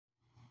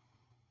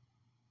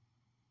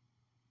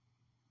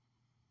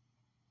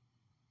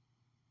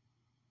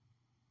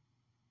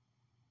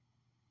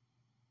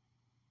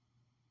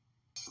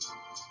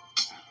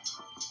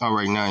All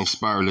right, now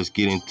Inspire, let's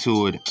get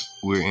into it.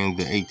 We're in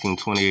the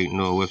 1828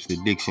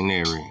 Northwebster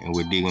Dictionary, and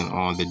we're digging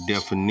on the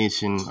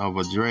definition of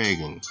a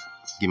dragon.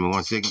 Give me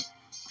 1 second.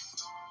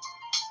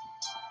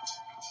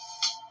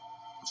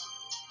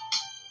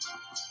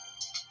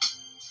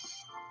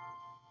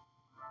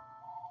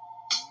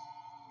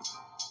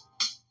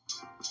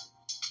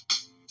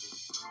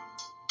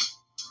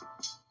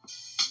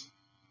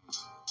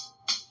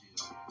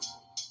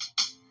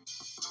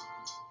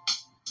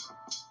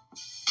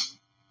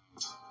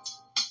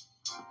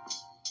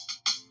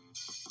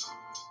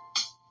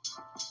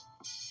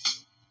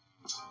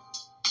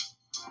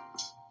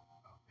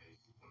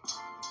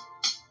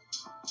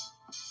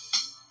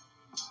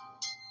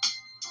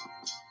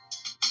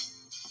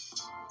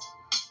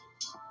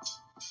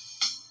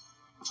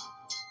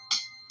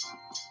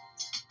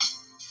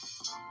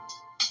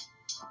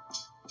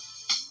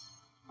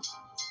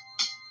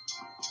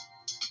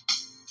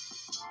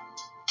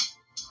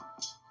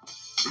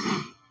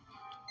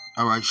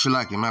 All right,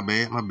 Shalaki, my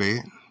bad.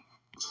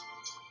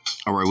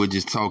 All right, we're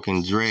just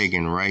talking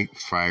dragon, right?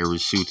 Fiery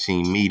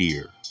shooting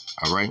meteor,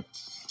 all right?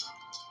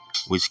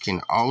 Which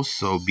can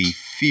also be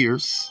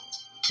fierce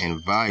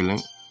and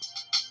violent,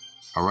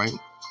 all right?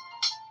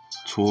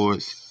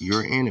 Towards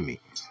your enemy,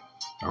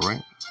 all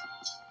right?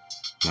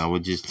 Now we're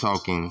just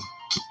talking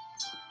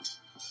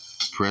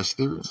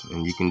Prester,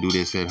 and you can do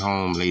this at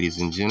home,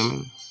 ladies and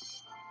gentlemen.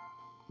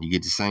 You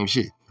get the same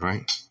shit,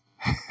 right?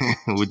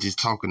 We're just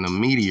talking a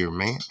meteor,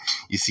 man.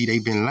 You see,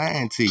 they've been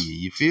lying to you.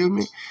 You feel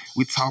me?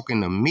 We're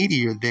talking a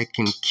meteor that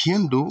can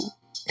kindle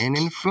and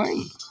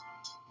inflame.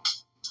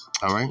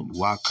 All right?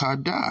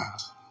 Wakada,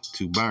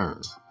 to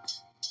burn.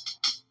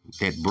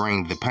 That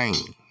bring the pain.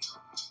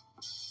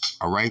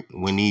 All right?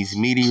 When these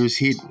meteors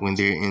hit, when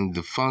they're in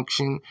the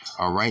function,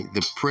 all right,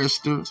 the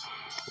Prester,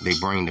 they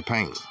bring the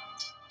pain.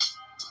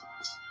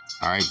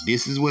 All right?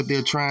 This is what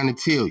they're trying to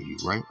tell you,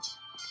 right?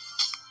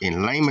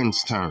 In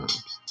layman's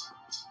terms.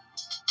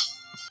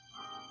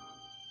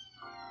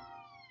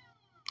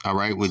 All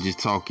right, we're just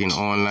talking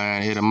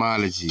online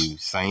etymology.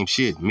 Same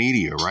shit,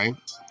 meteor, right?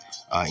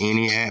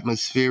 Any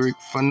atmospheric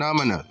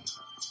phenomenon.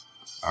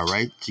 All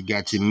right, you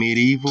got your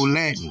medieval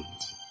Latin.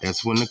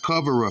 That's when the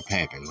cover-up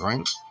happened,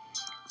 right?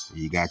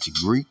 You got your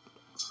Greek.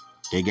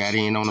 They got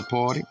in on the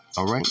party,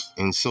 all right?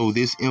 And so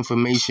this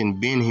information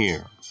been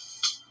here.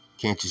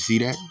 Can't you see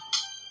that?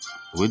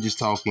 We're just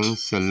talking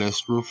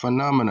celestial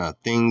phenomena,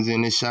 things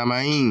in the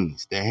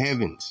Shamains, the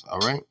heavens, all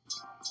right?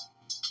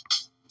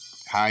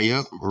 High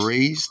up,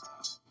 raised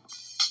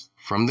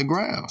from the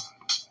ground,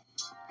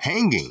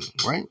 hanging,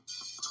 right?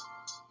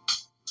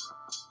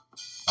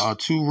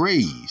 Two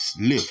rays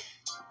lift,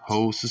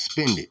 hold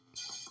suspended,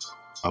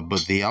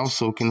 but they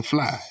also can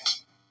fly.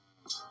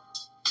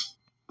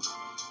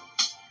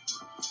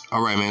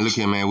 All right, man, look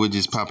here, man. We're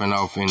just popping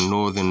off in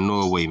northern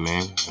Norway,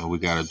 man. And we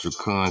got a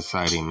Drakhan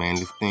sighting, man.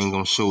 This thing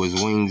gonna show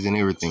his wings and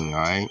everything,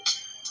 all right?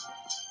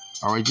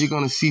 All right, you're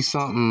gonna see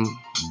something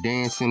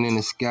dancing in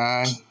the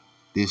sky.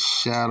 This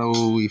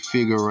shadowy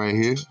figure right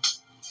here.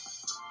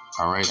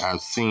 All right,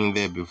 I've seen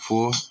that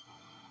before.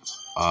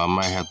 I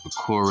might have to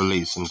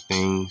correlate some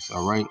things,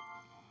 all right?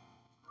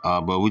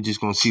 But we're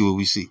just gonna see what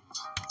we see.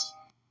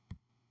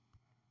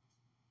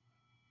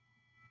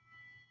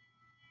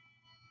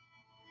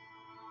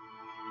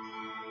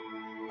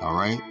 All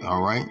right.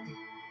 All right,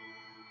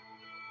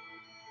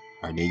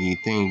 they get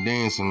things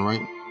dancing,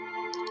 right?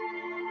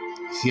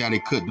 See how they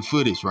cut the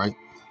footage, right?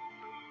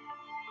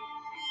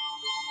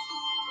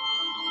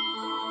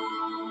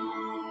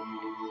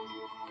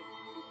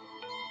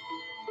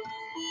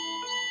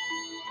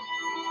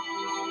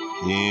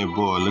 Yeah,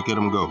 boy, look at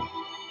them go.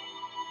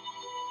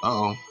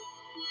 Uh-oh.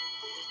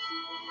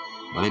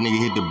 But that nigga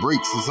hit the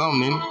brakes or something,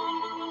 didn't he?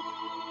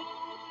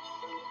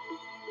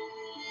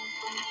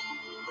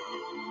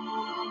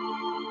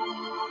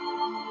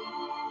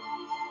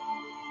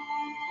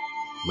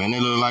 Man,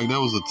 it looked like that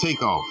was a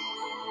takeoff.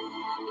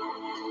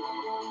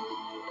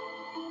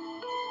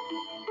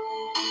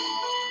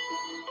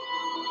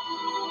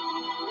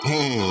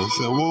 Yeah,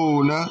 said,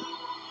 whoa, now.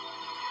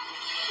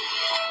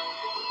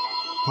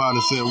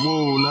 Partner said,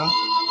 whoa, now.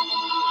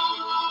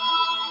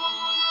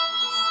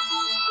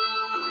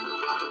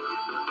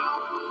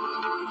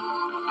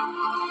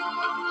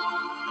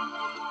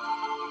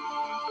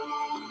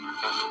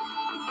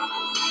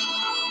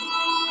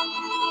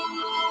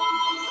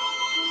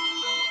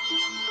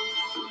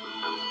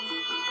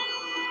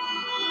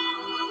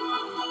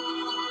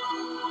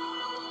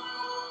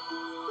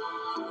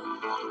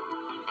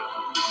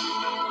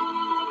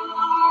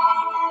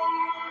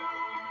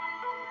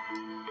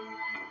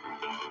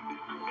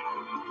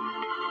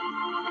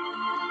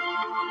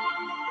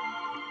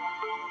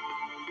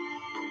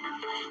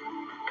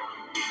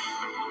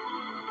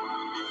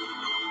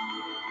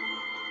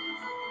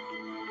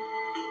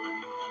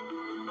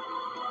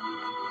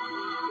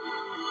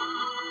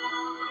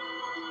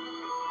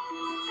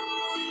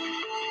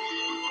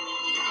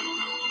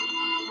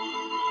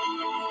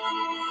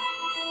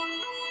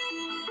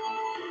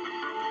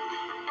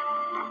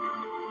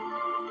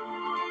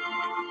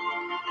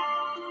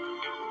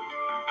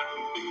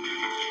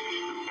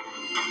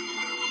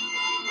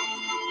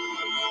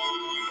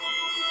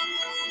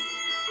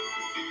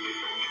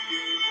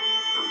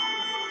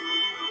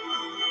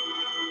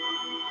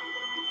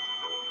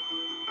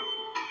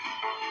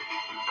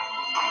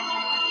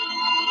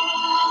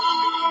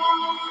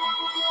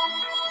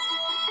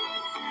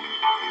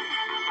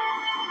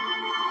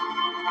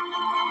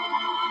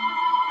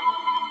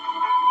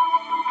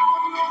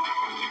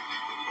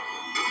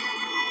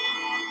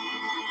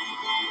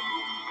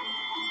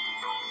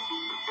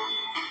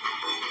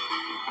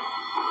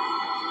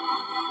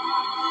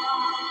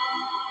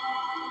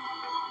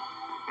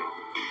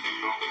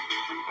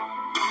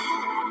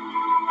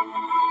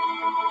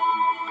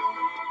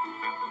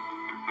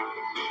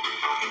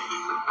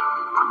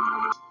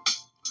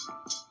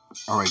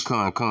 All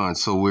right, Con.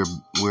 So we're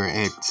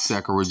at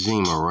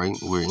Sakurajima, right?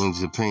 We're in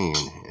Japan,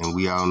 and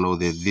we all know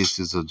that this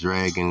is a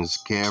dragon's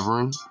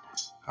cavern.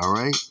 All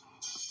right.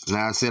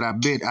 Now I said I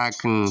bet I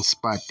can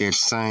spot that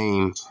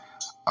same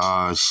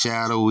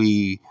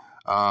shadowy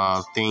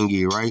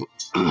thingy, right?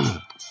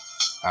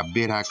 I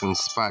bet I can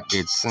spot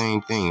that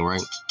same thing,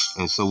 right?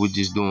 And so we're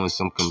just doing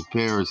some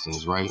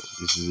comparisons, right?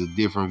 This is a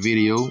different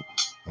video,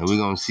 and we're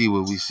gonna see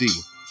what we see.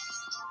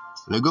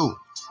 Let's go.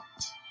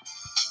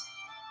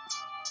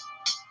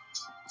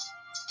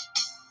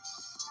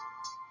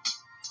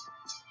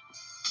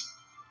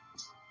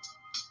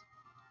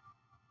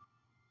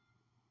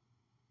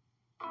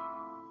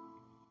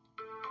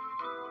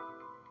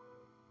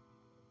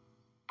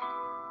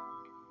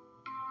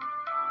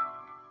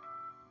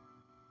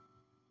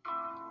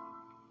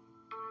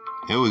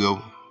 Here we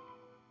go.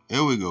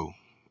 Here we go.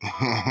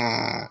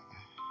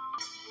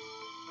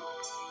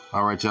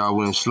 All right, y'all,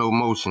 we're in slow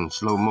motion.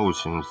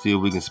 Let's see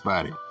if we can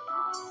spot it.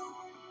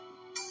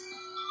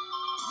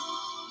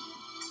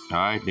 All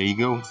right, there you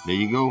go. There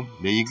you go.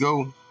 There you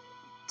go.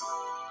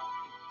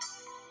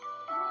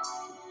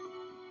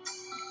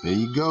 There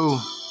you go.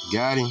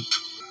 Got him.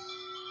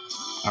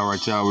 All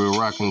right, y'all, we're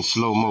rocking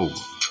slow-mo.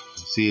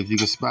 See if you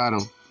can spot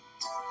him.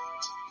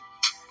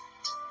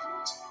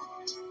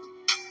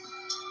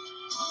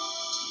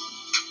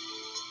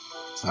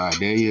 All right,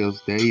 there he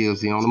is. There he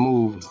is. He on the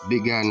move.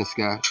 Big guy in the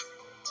sky.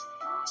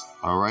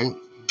 All right.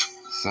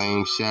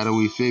 Same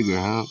shadowy figure,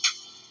 huh?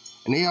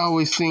 And they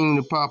always seem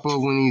to pop up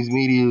when these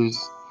meteors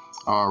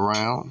are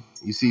around.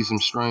 You see some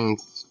strange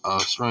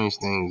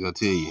things, I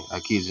tell you. I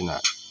kid you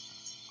not.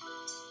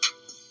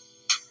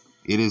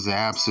 It is an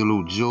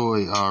absolute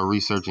joy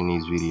researching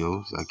these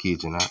videos. I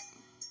kid you not.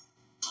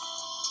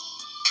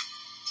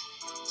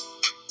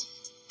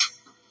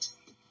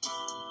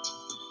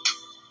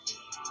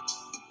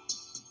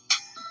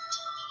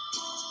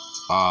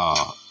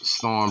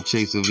 Storm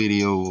chaser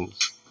videos,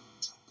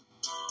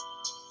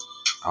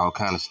 all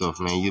kind of stuff,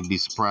 man. You'll be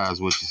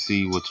surprised what you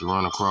see, what you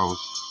run across.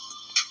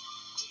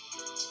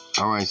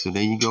 All right, so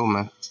there you go,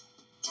 man.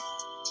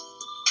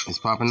 It's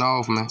popping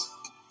off, man.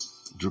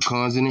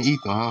 Drakhan's in the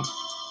ether, huh?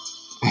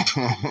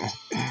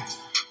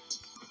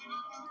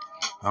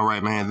 All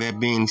right, man.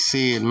 That being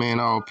said, man,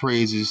 all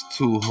praises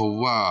to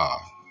Hawaii.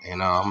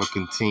 And I'm going to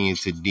continue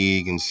to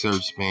dig and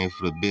search, man,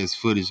 for the best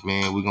footage,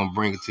 man. We're going to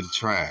bring it to the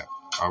tribe.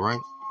 All right?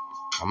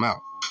 I'm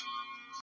out.